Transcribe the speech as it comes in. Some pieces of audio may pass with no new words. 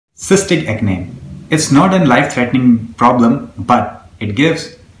Cystic acne. It's not a life-threatening problem, but it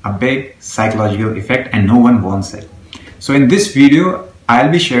gives a big psychological effect and no one wants it. So in this video,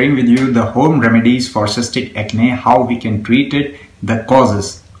 I'll be sharing with you the home remedies for cystic acne, how we can treat it, the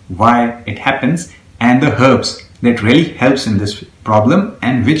causes, why it happens, and the herbs that really helps in this problem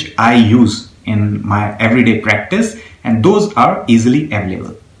and which I use in my everyday practice, and those are easily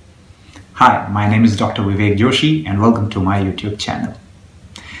available. Hi, my name is Dr. Vivek Joshi and welcome to my YouTube channel.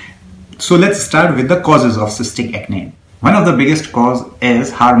 So let's start with the causes of cystic acne. One of the biggest cause is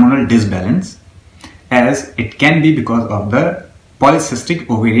hormonal disbalance, as it can be because of the polycystic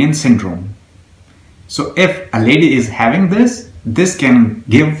ovarian syndrome. So if a lady is having this can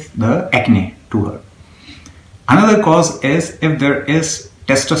give the acne to her. Another cause is if there is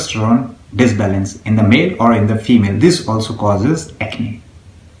testosterone disbalance in the male or in the female. This also causes acne.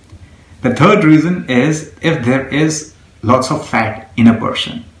 The third reason is if there is lots of fat in a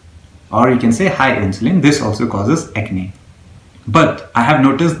person, or you can say high insulin. This also causes acne. But I have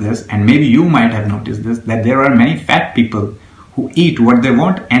noticed this, and maybe you might have noticed this, that there are many fat people who eat what they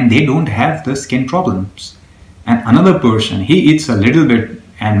want and they don't have the skin problems. And another person, he eats a little bit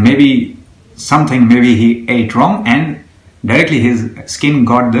and maybe he ate wrong and directly his skin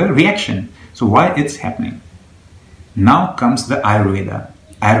got the reaction. So why it's happening? Now comes the Ayurveda.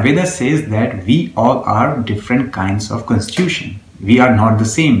 Ayurveda says that we all are different kinds of constitution. We are not the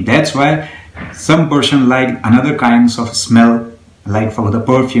same. That's why some person like another kinds of smell, like for the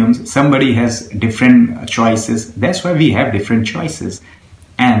perfumes, somebody has different choices. That's why we have different choices.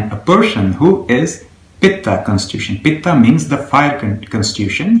 And a person who is Pitta constitution, Pitta means the fire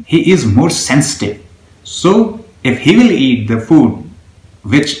constitution, he is more sensitive. So if he will eat the food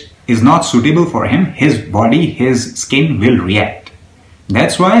which is not suitable for him, his body, his skin will react.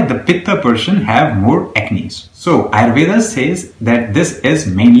 That's why the Pitta person have more acne. So Ayurveda says that this is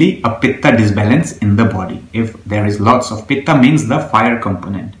mainly a Pitta disbalance in the body. If there is lots of Pitta, means the fire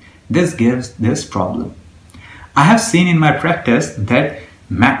component. This gives this problem. I have seen in my practice that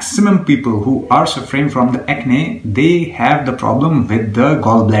maximum people who are suffering from the acne, they have the problem with the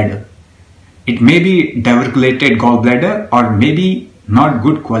gallbladder. It may be diverticulated gallbladder or maybe not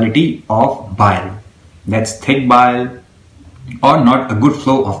good quality of bile. That's thick bile or not a good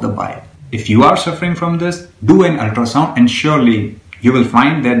flow of the bile. If you are suffering from this, do an ultrasound and surely you will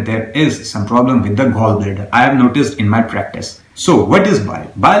find that there is some problem with the gallbladder. I have noticed in my practice. So what is bile?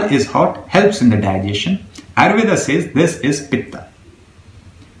 Bile is hot, helps in the digestion. Ayurveda says this is Pitta.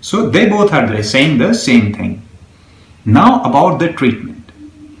 So they both are saying the same thing. Now about the treatment.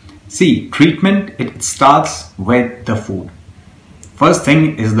 See, treatment, it starts with the food. First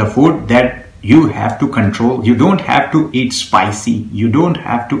thing is the food that you have to control. You don't have to eat spicy. You don't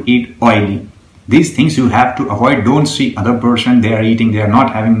have to eat oily. These things you have to avoid. Don't see other person, they are eating, they are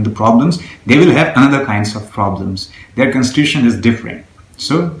not having the problems. They will have another kinds of problems. Their constitution is different.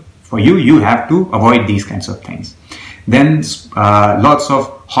 So for you, you have to avoid these kinds of things. Then lots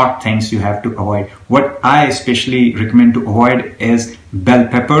of hot things you have to avoid. What I especially recommend to avoid is bell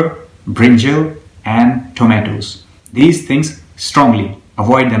pepper, brinjal and tomatoes. These things strongly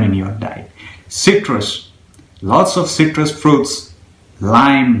avoid them in your diet. Citrus, lots of citrus fruits,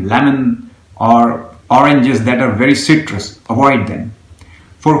 lime, lemon or oranges that are very citrus, avoid them.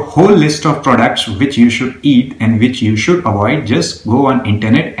 For whole list of products which you should eat and which you should avoid, just go on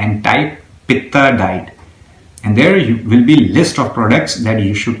internet and type Pitta diet. And there will be list of products that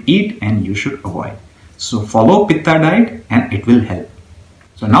you should eat and you should avoid. So follow Pitta diet and it will help.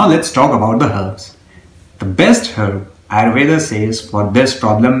 So now let's talk about the herbs. The best herb Ayurveda says for this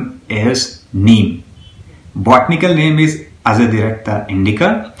problem is neem. Botanical name is Azadirachta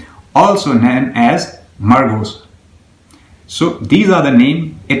indica, also known as margos. So these are the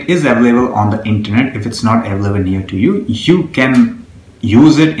name. It is available on the internet. If it's not available near to you, you can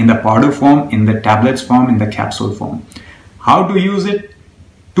use it in the powder form, in the tablets form, in the capsule form. How to use it?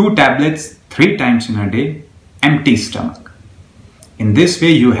 2 tablets 3 times in a day, empty stomach. In this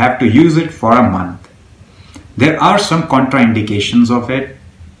way you have to use it for a month. There are some contraindications of it,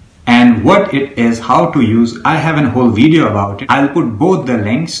 and what it is, how to use, I have a whole video about it. I'll put both the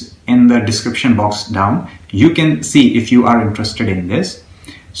links in the description box down. You can see if you are interested in this.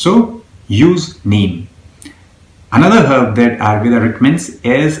 So use neem. Another herb that Ayurveda recommends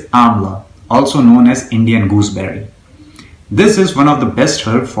is amla, also known as Indian gooseberry. This is one of the best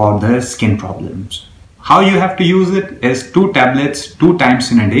herbs for the skin problems. How you have to use it is 2 tablets 2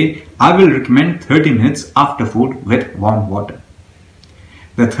 times in a day. I will recommend 30 minutes after food with warm water.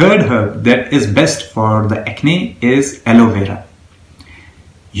 The third herb that is best for the acne is aloe vera.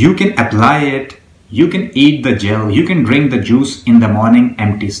 You can apply it You can eat the gel, you can drink the juice in the morning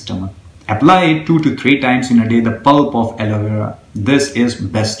empty stomach. Apply it 2 to 3 times in a day, the pulp of aloe vera. This is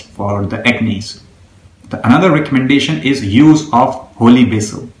best for the acne. Another recommendation is use of holy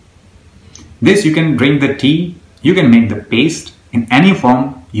basil. This you can drink the tea, you can make the paste in any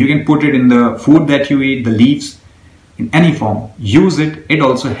form, you can put it in the food that you eat, the leaves, in any form. Use it, it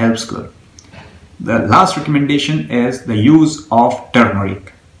also helps good. The last recommendation is the use of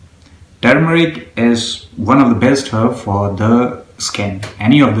turmeric. Turmeric is one of the best herbs for the skin,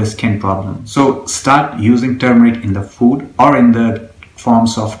 any of the skin problem. So start using turmeric in the food or in the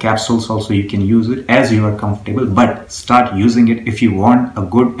forms of capsules also. You can use it as you are comfortable, but start using it if you want a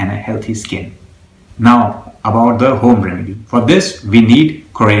good and a healthy skin. Now about the home remedy. For this we need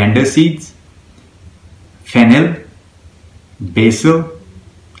coriander seeds, fennel, basil,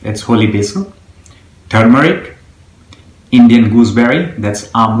 it's holy basil, turmeric, Indian gooseberry, that's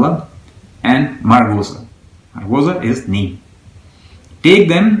amla, and margosa. Margosa is neem. Take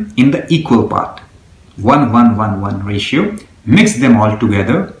them in the equal part, 1:1:1:1 ratio. Mix them all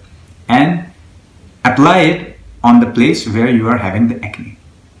together and apply it on the place where you are having the acne.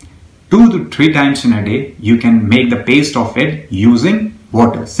 2 to 3 times in a day, you can make the paste of it using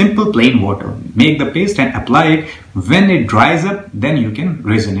water, simple plain water. Make the paste and apply it. When it dries up, then you can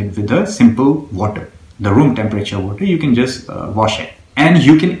rinse it with the simple water, the room temperature water. You can just wash it. And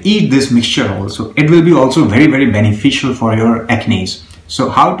you can eat this mixture also. It will be also very beneficial for your acne. So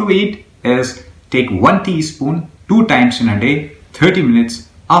how to eat is take 1 teaspoon 2 times in a day, 30 minutes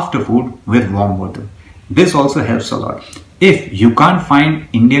after food with warm water. This also helps a lot. If you can't find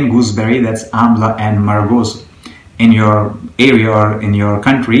Indian gooseberry, that's amla and margosa, in your area or in your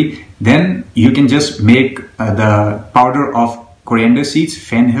country, then you can just make the powder of coriander seeds,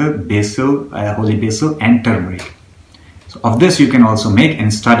 fennel, basil, holy basil, and turmeric. So of this you can also make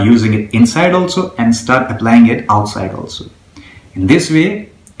and start using it inside also and start applying it outside also. In this way,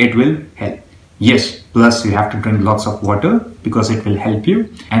 it will help. Yes, plus you have to drink lots of water because it will help you,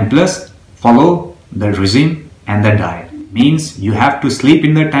 and plus follow the regime and the diet. Means you have to sleep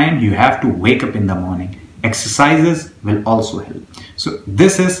in the time, you have to wake up in the morning. Exercises will also help. So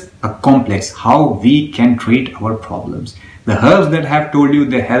this is a complex how we can treat our problems. The herbs that I have told you,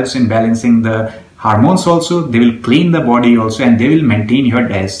 they helps in balancing the hormones also, they will clean the body also, and they will maintain your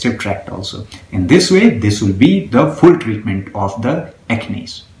digestive tract also. In this way, this will be the full treatment of the acne.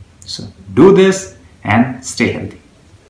 So do this and stay healthy.